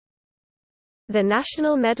The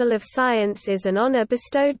National Medal of Science is an honor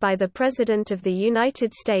bestowed by the President of the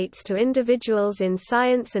United States to individuals in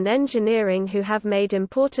science and engineering who have made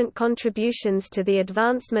important contributions to the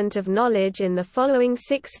advancement of knowledge in the following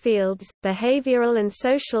 6 fields: behavioral and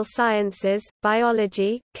social sciences,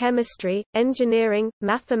 biology, chemistry, engineering,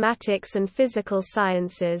 mathematics and physical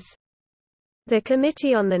sciences. The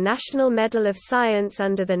Committee on the National Medal of Science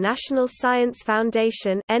under the National Science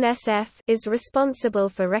Foundation (NSF) is responsible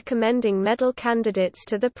for recommending medal candidates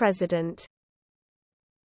to the President.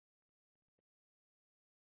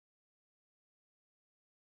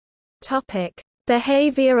 Topic: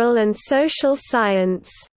 Behavioral and social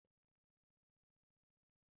science.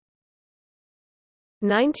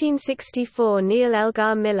 1964 Neil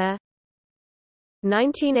Elgar Miller.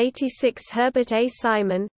 1986 Herbert A.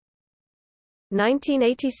 Simon.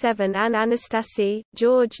 1987 Anne Anastasi,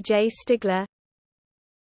 George J. Stigler.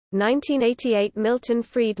 1988 Milton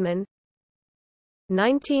Friedman.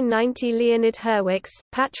 1990 Leonid Hurwicz,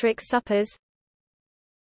 Patrick Suppers.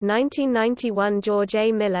 1991 George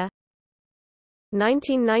A. Miller.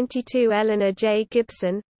 1992 Eleanor J.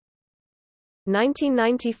 Gibson.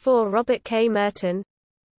 1994 Robert K. Merton.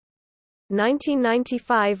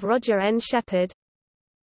 1995 Roger N. Shepard.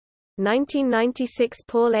 1996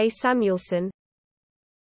 Paul A. Samuelson.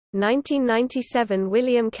 1997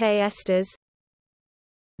 William K. Estes.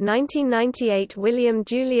 1998 William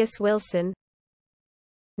Julius Wilson.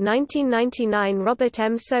 1999 Robert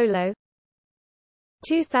M. Solow.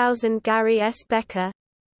 2000 Gary S. Becker.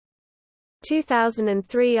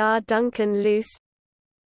 2003 R. Duncan Luce.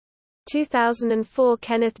 2004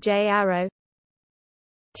 Kenneth J. Arrow.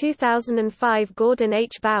 2005 Gordon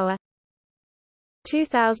H. Bauer.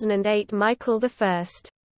 2008 Michael I.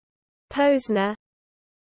 Posner.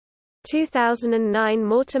 2009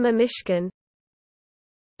 Mortimer Mishkin.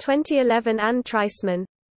 2011 Ann Treisman.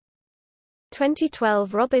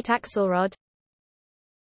 2012 Robert Axelrod.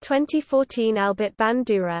 2014 Albert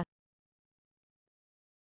Bandura.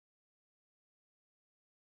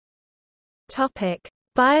 Topic: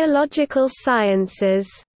 Biological sciences.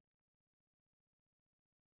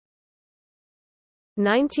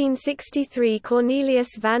 1963 Cornelius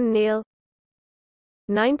van Niel.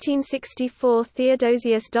 1964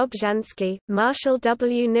 Theodosius Dobzhansky, Marshall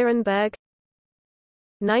W. Nirenberg.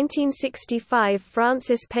 1965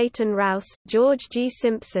 Francis Peyton Rouse, George G.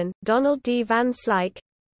 Simpson, Donald D. Van Slyke.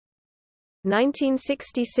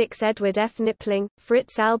 1966 Edward F. Knipling,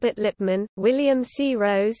 Fritz Albert Lippmann, William C.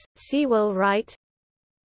 Rose, Sewell Wright.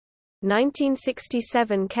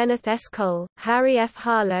 1967 Kenneth S. Cole, Harry F.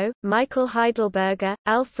 Harlow, Michael Heidelberger,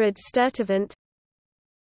 Alfred Sturtevant.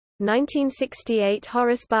 1968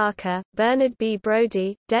 Horace Barker, Bernard B.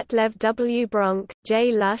 Brodie, Detlev W. Bronk,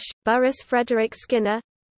 J. Lush, Burrus Frederick Skinner.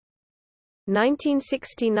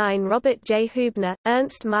 1969 Robert J. Hubner,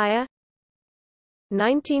 Ernst Mayr.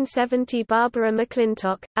 1970 Barbara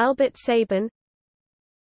McClintock, Albert Sabin.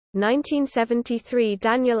 1973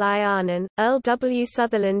 Daniel I. Arnon, Earl W.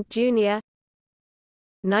 Sutherland, Jr.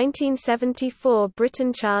 1974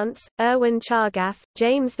 Britton Chance, Irwin Chargaff,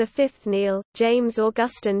 James V. Neal, James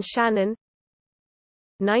Augustin Shannon.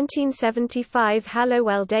 1975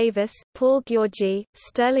 Hallowell Davis, Paul Gyorgy,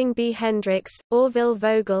 Sterling B. Hendricks, Orville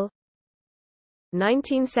Vogel.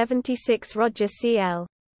 1976 Roger C. L.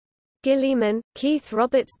 Gilliman, Keith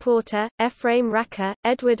Roberts Porter, Ephraim Racker,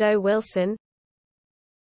 Edward O. Wilson.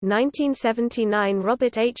 1979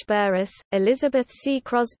 Robert H. Burris, Elizabeth C.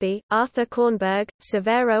 Crosby, Arthur Kornberg,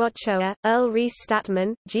 Severo Ochoa, Earl Reese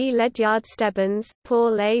Statman, G. Ledyard Stebbins,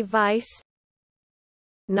 Paul A. Weiss.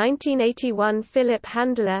 1981 Philip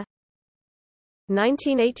Handler.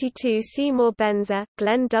 1982 Seymour Benzer,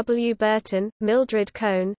 Glenn W. Burton, Mildred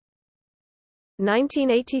Cohn.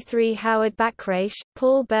 1983 Howard Backrache,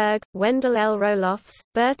 Paul Berg, Wendell L. Rolofs,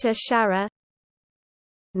 Berta Scharrer.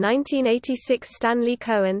 1986 Stanley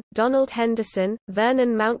Cohen, Donald Henderson,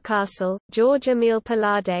 Vernon Mountcastle, George Emile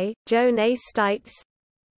Palade, Joan A. Stites.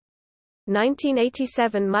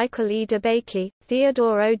 1987 Michael E. DeBakey,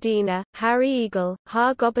 Theodore O. Diener, Harry Eagle,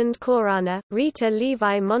 Har Gobind Khorana, Rita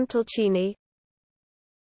Levi Montalcini.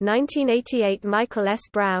 1988 Michael S.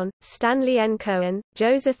 Brown, Stanley N. Cohen,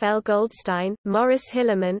 Joseph L. Goldstein, Morris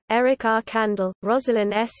Hillerman, Eric R. Kandel,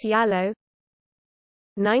 Rosalind S. Yallow.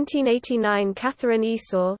 1989 Catherine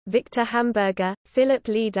Esau, Victor Hamburger, Philip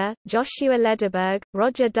Leader, Joshua Lederberg,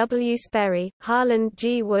 Roger W. Sperry, Harland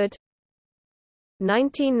G. Wood.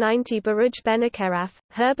 1990 Baruch Benakeraf,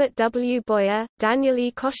 Herbert W. Boyer, Daniel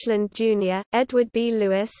E. Koshland Jr., Edward B.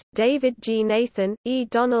 Lewis, David G. Nathan, E.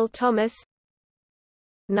 Donald Thomas.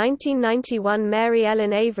 1991 Mary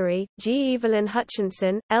Ellen Avery, G. Evelyn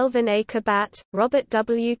Hutchinson, Elvin A. Kabat, Robert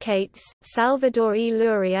W. Cates, Salvador E.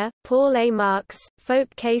 Luria, Paul A. Marks, Folk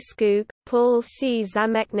K. Skoog, Paul C.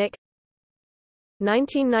 Zamechnik.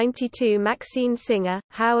 1992 Maxine Singer,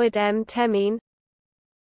 Howard M. Temine.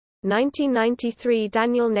 1993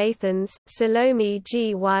 Daniel Nathans, Salome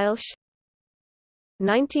G. Walsh.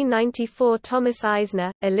 1994 Thomas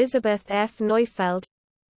Eisner, Elizabeth F. Neufeld.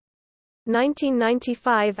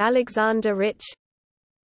 1995 Alexander Rich.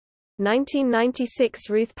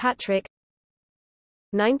 1996 Ruth Patrick.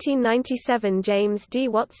 1997 James D.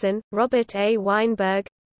 Watson, Robert A. Weinberg.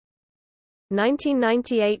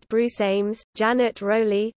 1998 Bruce Ames, Janet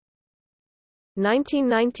Rowley.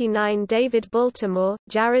 1999 David Baltimore,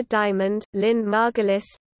 Jared Diamond, Lynn Margulis.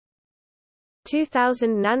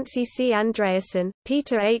 2000 Nancy C. Andreasen,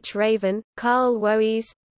 Peter H. Raven, Carl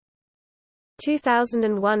Woese.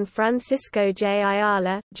 2001 Francisco J.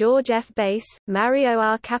 Ayala, George F. Bass, Mario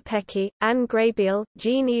R. Capecchi, Anne Graybiel,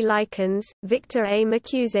 Jean E. Likens, Victor A.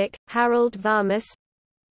 McCusick, Harold Varmus.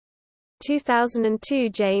 2002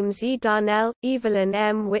 James E. Darnell, Evelyn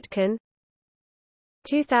M. Whitcomb.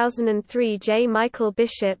 2003 J. Michael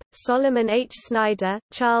Bishop, Solomon H. Snyder,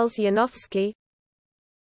 Charles Yanofsky.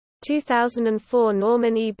 2004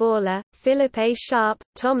 Norman E. Borla, Philip A. Sharp,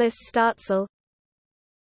 Thomas Startzel.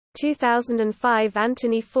 2005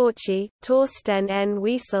 Anthony Fauci, Torsten N.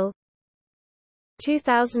 Wiesel.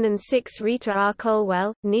 2006 Rita R.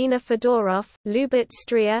 Colwell, Nina Fedorov, Lubert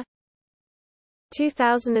Strier.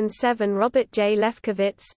 2007 Robert J.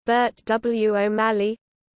 Lefkowitz, Bert W. O'Malley.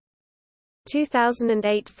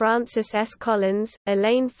 2008 Francis S. Collins,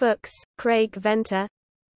 Elaine Fuchs, Craig Venter.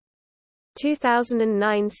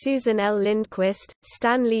 2009 Susan L. Lindquist,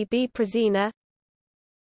 Stanley B. Prezina.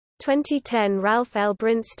 2010 Ralph L.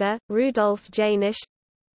 Brinster, Rudolph Janisch.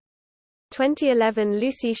 2011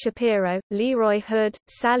 Lucy Shapiro, Leroy Hood,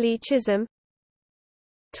 Sally Chisholm.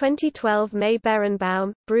 2012 May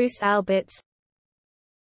Berenbaum, Bruce Alberts.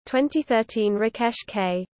 2013 Rakesh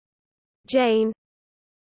K. Jain.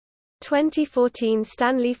 2014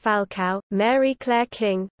 Stanley Falcow, Mary Claire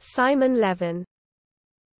King, Simon Levin.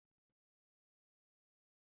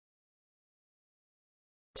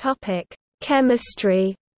 Topic: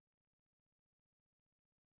 Chemistry.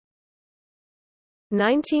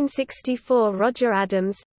 1964 Roger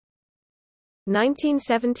Adams.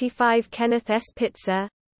 1975 Kenneth S. Pitzer.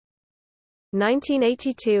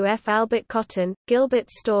 1982 F. Albert Cotton, Gilbert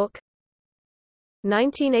Stork.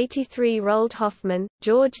 1983 Roald Hoffman,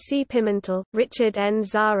 George C. Pimentel, Richard N.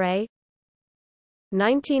 Zare.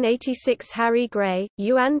 1986 Harry Gray,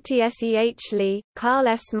 Yuan Tseh Lee, Carl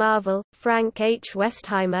S. Marvel, Frank H.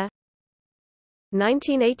 Westheimer.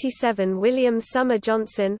 1987 William Summer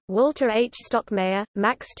Johnson, Walter H. Stockmeyer,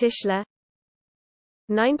 Max Tischler.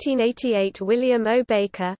 1988 William O.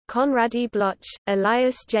 Baker, Conrad E. Bloch,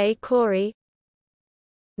 Elias J. Corey.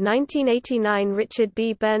 1989 Richard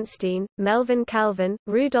B. Bernstein, Melvin Calvin,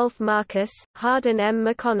 Rudolph Marcus, Hardin M.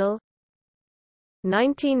 McConnell.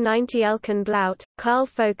 1990 Elkin Blount, Carl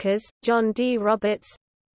Folkers, John D. Roberts.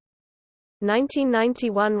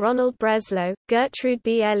 1991 Ronald Breslow, Gertrude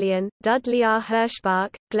B. Elion, Dudley R.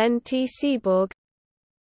 Hirschbach, Glenn T. Seaborg.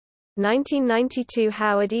 1992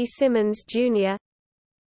 Howard E. Simmons, Jr.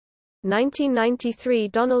 1993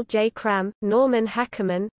 Donald J. Cram, Norman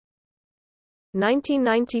Hackerman.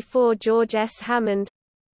 1994 George S. Hammond.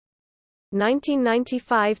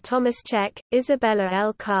 1995 Thomas Cech, Isabella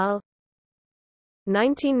L. Carl.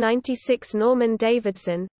 1996 Norman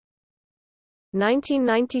Davidson.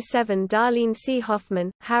 1997 Darlene C. Hoffman,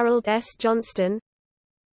 Harold S. Johnston.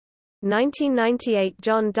 1998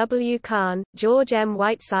 John W. Kahn, George M.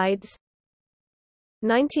 Whitesides.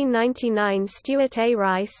 1999 Stuart A.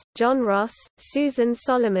 Rice, John Ross, Susan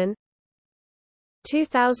Solomon.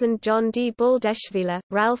 2000 John D. Baldeshvili,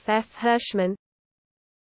 Ralph F. Hirschman.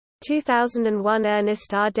 2001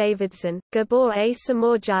 Ernest R. Davidson, Gabor A.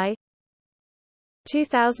 Samorjai.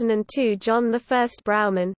 2002 John I.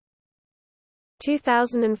 Brauman.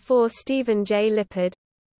 2004 Stephen J. Lippard.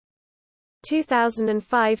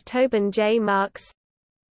 2005 Tobin J. Marks.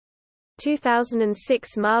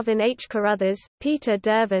 2006 Marvin H. Carruthers, Peter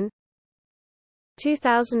Dervin.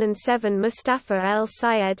 2007 Mustafa El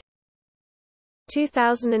Sayed.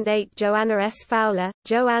 2008 Joanna S. Fowler,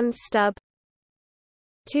 Joanne Stubb.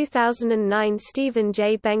 2009 Stephen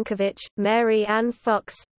J. Benkovich, Mary Ann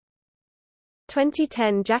Fox.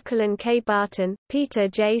 2010 Jacqueline K. Barton, Peter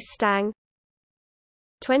J. Stang.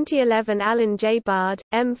 2011 Alan J. Bard,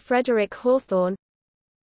 M. Frederick Hawthorne.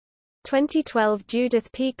 2012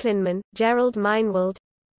 Judith P. Klinman, Gerald Meinwald.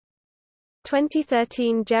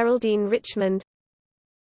 2013 Geraldine Richmond.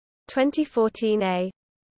 2014a.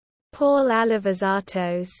 Paul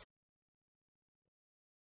Alivazatos.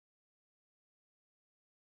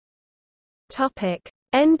 Topic: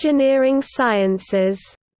 Engineering sciences.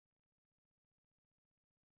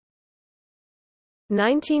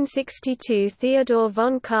 1962 Theodore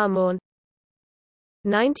von Kármán.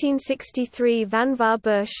 1963 Vannevar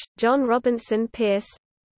Bush, John Robinson Pierce.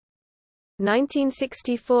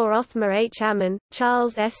 1964 Othmar H. Ammon,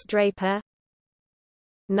 Charles S. Draper.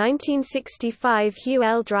 1965 Hugh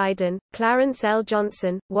L. Dryden, Clarence L.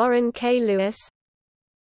 Johnson, Warren K. Lewis.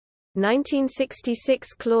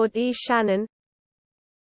 1966 Claude E. Shannon.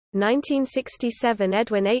 1967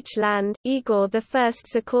 Edwin H. Land, Igor I.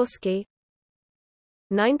 Sikorsky.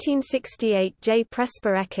 1968 J.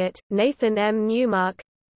 Presper Eckert, Nathan M. Newmark.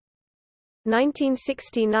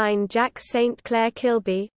 1969 Jack St. Clair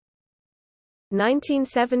Kilby.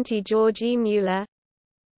 1970 George E. Mueller.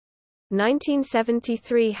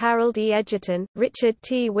 1973 Harold E. Edgerton, Richard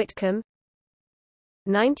T. Whitcomb.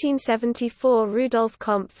 1974 Rudolf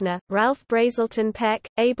Kompfner, Ralph Brazelton Peck,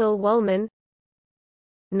 Abel Wollman.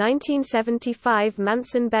 1975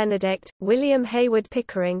 Manson Benedict, William Hayward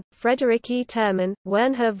Pickering, Frederick E. Terman,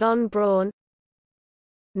 Wernher von Braun.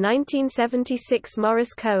 1976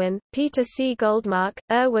 Morris Cohen, Peter C. Goldmark,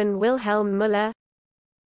 Erwin Wilhelm Müller.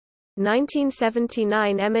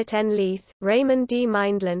 1979 Emmett N. Leith, Raymond D.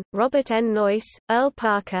 Mindlin, Robert N. Noyce, Earl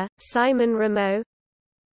Parker, Simon Rameau.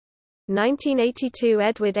 1982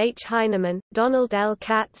 Edward H. Heinemann, Donald L.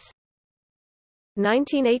 Katz.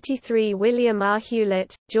 1983 William R.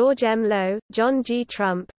 Hewlett, George M. Lowe, John G.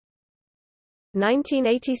 Trump.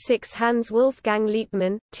 1986 Hans Wolfgang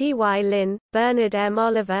Liebmann, T. Y. Lin, Bernard M.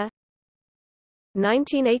 Oliver.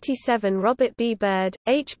 1987 Robert B. Byrd,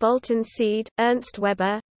 H. Bolton Seed, Ernst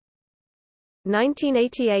Weber.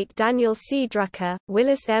 1988 Daniel C. Drucker,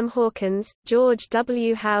 Willis M. Hawkins, George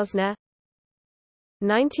W. Hausner.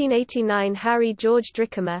 1989 Harry George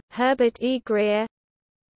Drickamer, Herbert E. Greer.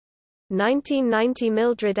 1990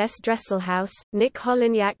 Mildred S. Dresselhaus, Nick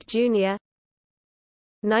Holonyak Jr.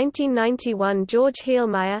 1991 George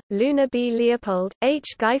Heelmeyer, Luna B. Leopold, H.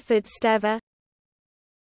 Guyford Stever.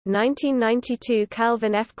 1992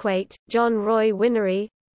 Calvin F. Quate, John Roy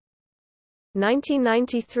Winnery.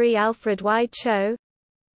 1993 Alfred Y. Cho.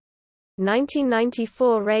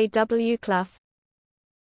 1994 Ray W. Clough.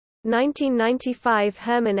 1995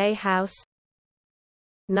 Herman A. House.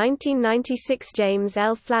 1996 James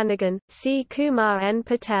L. Flanagan, C. Kumar N.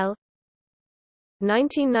 Patel.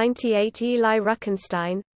 1998 Eli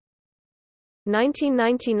Ruckenstein.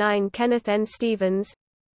 1999 Kenneth N. Stevens.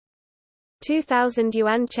 2000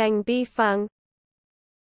 Yuan Cheng B. Feng.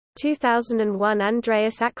 2001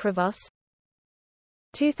 Andreas Akrivos.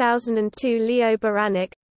 2002 Leo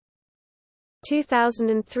Baranek.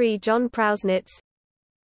 2003 John Prausnitz.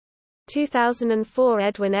 2004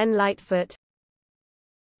 Edwin N. Lightfoot.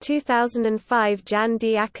 2005 Jan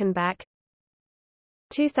D. Achenbach.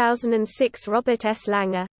 2006 Robert S.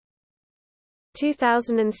 Langer.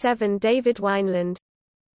 2007 David Wineland.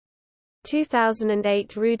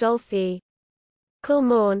 2008 Rudolf E.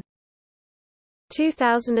 Kulmorn.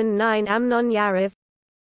 2009 Amnon Yarov.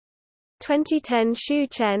 2010 Shu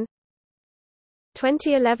Chen.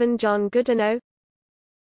 2011 John Goodenough.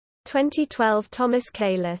 2012 Thomas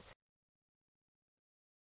Califf.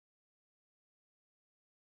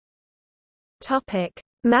 Topic: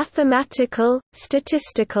 Mathematical,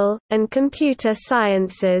 statistical, and computer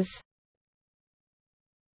sciences.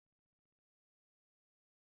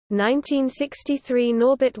 1963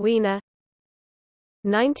 Norbert Wiener.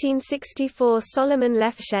 1964 Solomon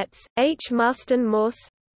Lefschetz, H. Marston Morse.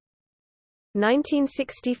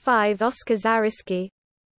 1965 Oscar Zariski.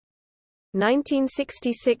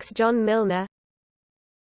 1966 John Milner.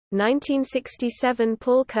 1967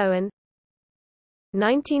 Paul Cohen.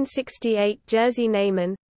 1968 Jerzy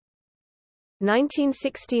Neyman.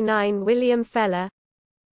 1969 William Feller.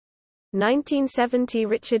 1970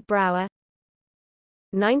 Richard Brower.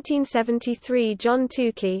 1973 John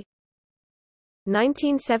Tukey.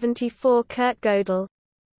 1974 Kurt Gödel.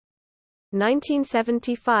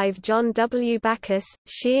 1975 John W. Backus,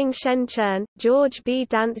 Xiang Shen Chern, George B.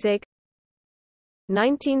 Danzig.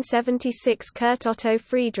 1976 Kurt Otto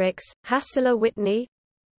Friedrichs, Hassler Whitney.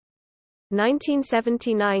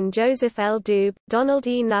 1979 Joseph L. Doob, Donald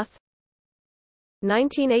E. Knuth.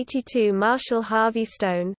 1982 Marshall Harvey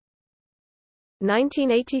Stone.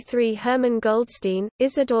 1983 Herman Goldstein,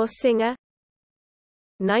 Isidore Singer.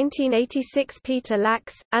 1986 Peter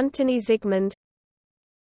Lax, Anthony Zygmunt.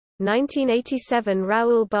 1987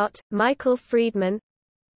 Raoul Bott, Michael Friedman.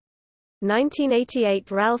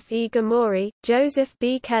 1988 Ralph E. Gamori, Joseph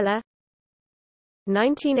B. Keller.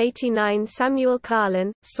 1989 Samuel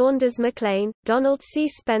Carlin, Saunders MacLean, Donald C.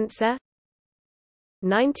 Spencer.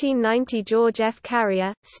 1990 George F.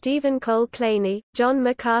 Carrier, Stephen Cole Claney, John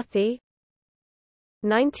McCarthy.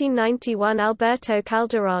 1991 Alberto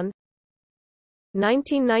Calderon.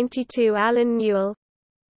 1992 Alan Newell.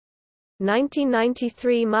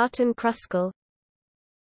 1993 Martin Kruskal.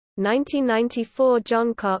 1994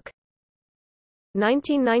 John Koch.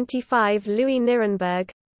 1995 Louis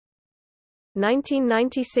Nirenberg.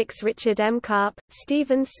 1996 Richard M. Karp,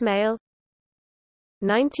 Stephen Smale.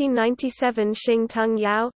 1997 Xing Tung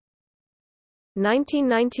Yao.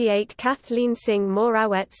 1998 Kathleen Singh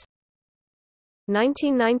Morawetz.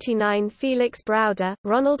 1999 Felix Browder,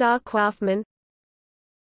 Ronald R. Quaffman.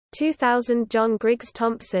 2000 John Griggs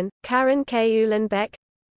Thompson, Karen K. Uhlenbeck.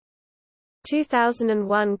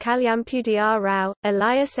 2001 Kalyampudi Rao,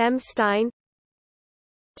 Elias M. Stein.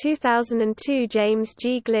 2002 James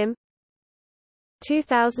G. Glim.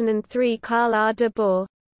 2003 Carl R. de Boer.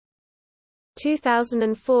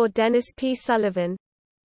 2004 Dennis P. Sullivan.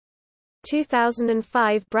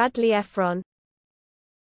 2005 Bradley Efron.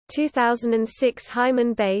 2006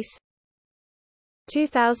 Hyman Bass.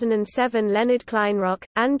 2007 Leonard Kleinrock,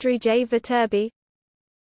 Andrew J. Viterbi.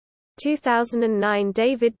 2009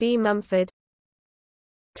 David B. Mumford.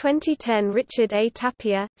 2010 Richard A.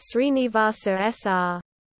 Tapia, Srinivasa S.R.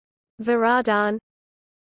 Varadhan.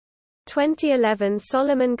 2011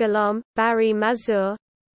 Solomon Galam, Barry Mazur.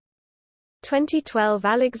 2012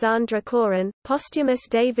 Alexandra Corin, posthumous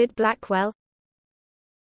David Blackwell.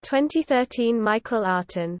 2013 Michael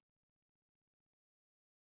Arton.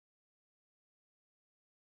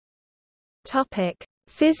 Topic: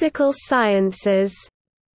 Physical sciences.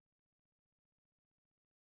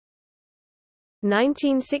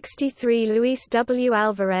 1963 Luis W.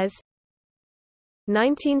 Alvarez.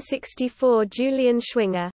 1964 Julian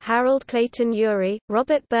Schwinger, Harold Clayton Urey,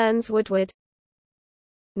 Robert Burns Woodward.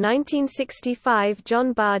 1965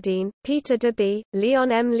 John Bardeen, Peter Debye,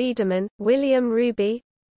 Leon M. Liederman, William Ruby.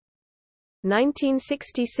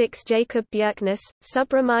 1966 Jacob Bjerknes,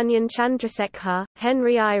 Subramanian Chandrasekhar,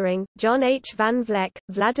 Henry Eyring, John H. Van Vleck,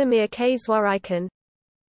 Vladimir K. Zworykin.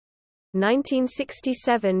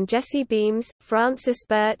 1967 Jesse Beams, Francis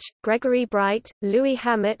Birch, Gregory Bright, Louis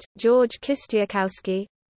Hammett, George Kistiakowski.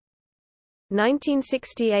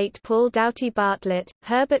 1968 Paul Doughty Bartlett,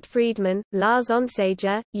 Herbert Friedman, Lars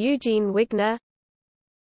Onsager, Eugene Wigner.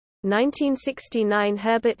 1969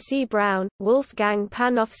 Herbert C. Brown, Wolfgang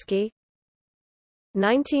Panofsky.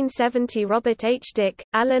 1970 Robert H. Dick,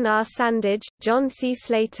 Alan R. Sandage, John C.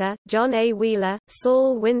 Slater, John A. Wheeler,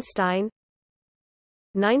 Saul Winstein.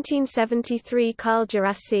 1973 Carl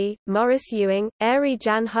Djerassi, Morris Ewing, Airy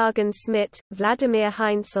Jan Hagen Smith, Vladimir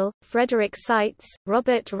Heinzel, Frederick Seitz,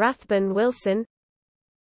 Robert Rathbun Wilson.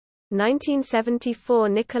 1974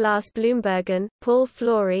 Nicolaas Bloembergen, Paul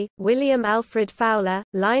Flory, William Alfred Fowler,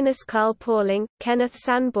 Linus Carl Pauling, Kenneth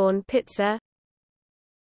Sanborn Pitzer.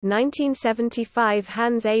 1975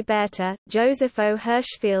 Hans A. Bertha, Joseph O.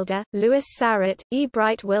 Hirschfielder, Louis Sarrett, E.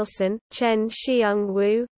 Bright Wilson, Chen Xiong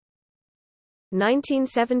Wu.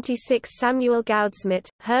 1976 Samuel Goudsmit,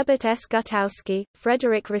 Herbert S. Gutowski,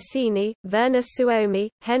 Frederick Rossini, Werner Suomi,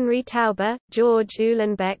 Henry Tauber, George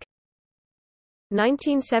Uhlenbeck.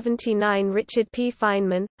 1979 Richard P.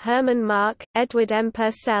 Feynman, Hermann Mark, Edward M.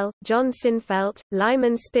 Purcell, John Sinfelt,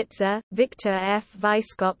 Lyman Spitzer, Victor F.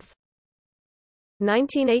 Weisskopf.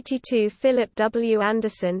 1982 Philip W.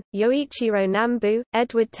 Anderson, Yoichiro Nambu,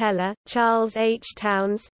 Edward Teller, Charles H.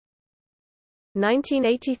 Towns.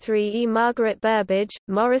 1983 E. Margaret Burbage,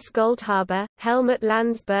 Morris Goldhaber, Helmut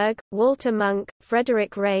Landsberg, Walter Munk,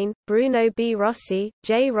 Frederick Rain, Bruno B. Rossi,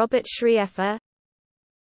 J. Robert Schrieffer.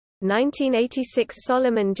 1986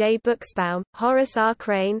 Solomon J. Buxbaum, Horace R.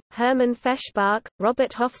 Crane, Hermann Feschbach,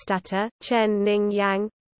 Robert Hofstadter, Chen Ning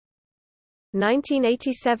Yang.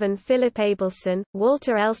 1987 Philip Abelson,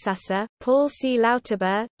 Walter Elsasser, Paul C.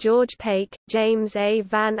 Lauterbur, George Pake, James A.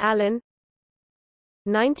 Van Allen.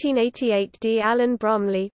 1988 D. Allen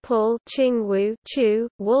Bromley, Paul Ching Wu Chu,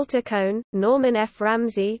 Walter Cohn, Norman F.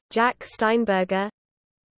 Ramsey, Jack Steinberger.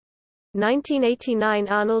 1989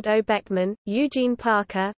 Arnold O. Beckman, Eugene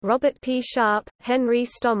Parker, Robert P. Sharp, Henry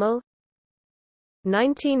Stommel.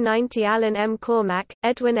 1990 Alan M. Cormack,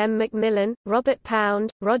 Edwin M. Macmillan, Robert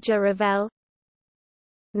Pound, Roger Revelle.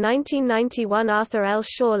 1991 Arthur L.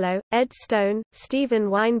 Shawlow, Ed Stone, Stephen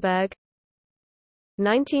Weinberg.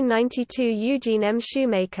 1992 Eugene M.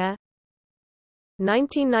 Shoemaker.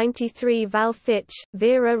 1993 Val Fitch,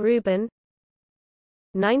 Vera Rubin.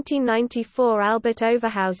 1994 Albert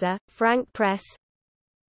Overhauser, Frank Press.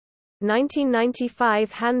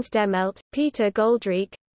 1995 Hans Demmelt, Peter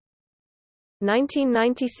Goldreich.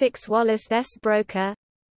 1996 Wallace S. Broker,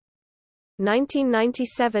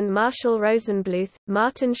 1997 Marshall Rosenbluth,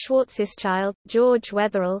 Martin Schwarzschild, George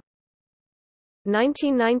Wetherell,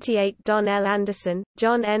 1998 Don L. Anderson,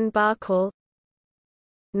 John N. Barkall,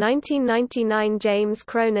 1999 James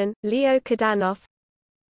Cronin, Leo Kadanoff,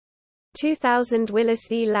 2000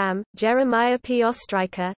 Willis E. Lamb, Jeremiah P.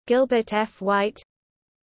 Ostreicher, Gilbert F. White,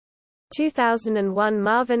 2001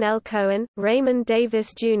 Marvin L. Cohen, Raymond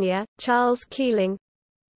Davis Jr., Charles Keeling,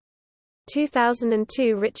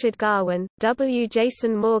 2002 Richard Garwin, W.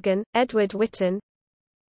 Jason Morgan, Edward Witten,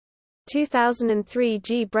 2003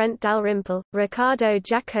 G. Brent Dalrymple, Ricardo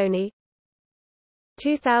Giacconi,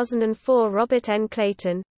 2004 Robert N.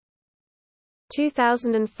 Clayton,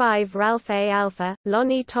 2005 Ralph A. Alpha,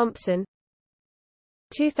 Lonnie Thompson,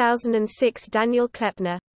 2006 Daniel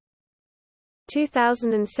Klepner,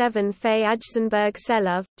 2007 Faye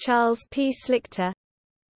Ajzenberg-Selov, Charles P. Slichter,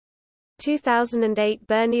 2008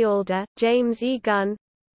 Bernie Alder, James E. Gunn,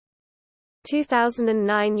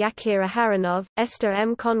 2009 Yakira Haranov, Esther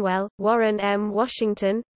M. Conwell, Warren M.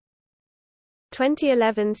 Washington,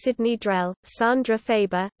 2011 Sidney Drell, Sandra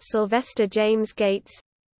Faber, Sylvester James Gates,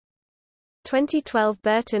 2012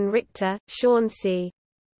 Burton Richter, Sean C.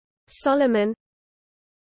 Solomon,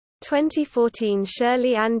 2014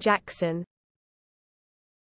 Shirley Ann Jackson.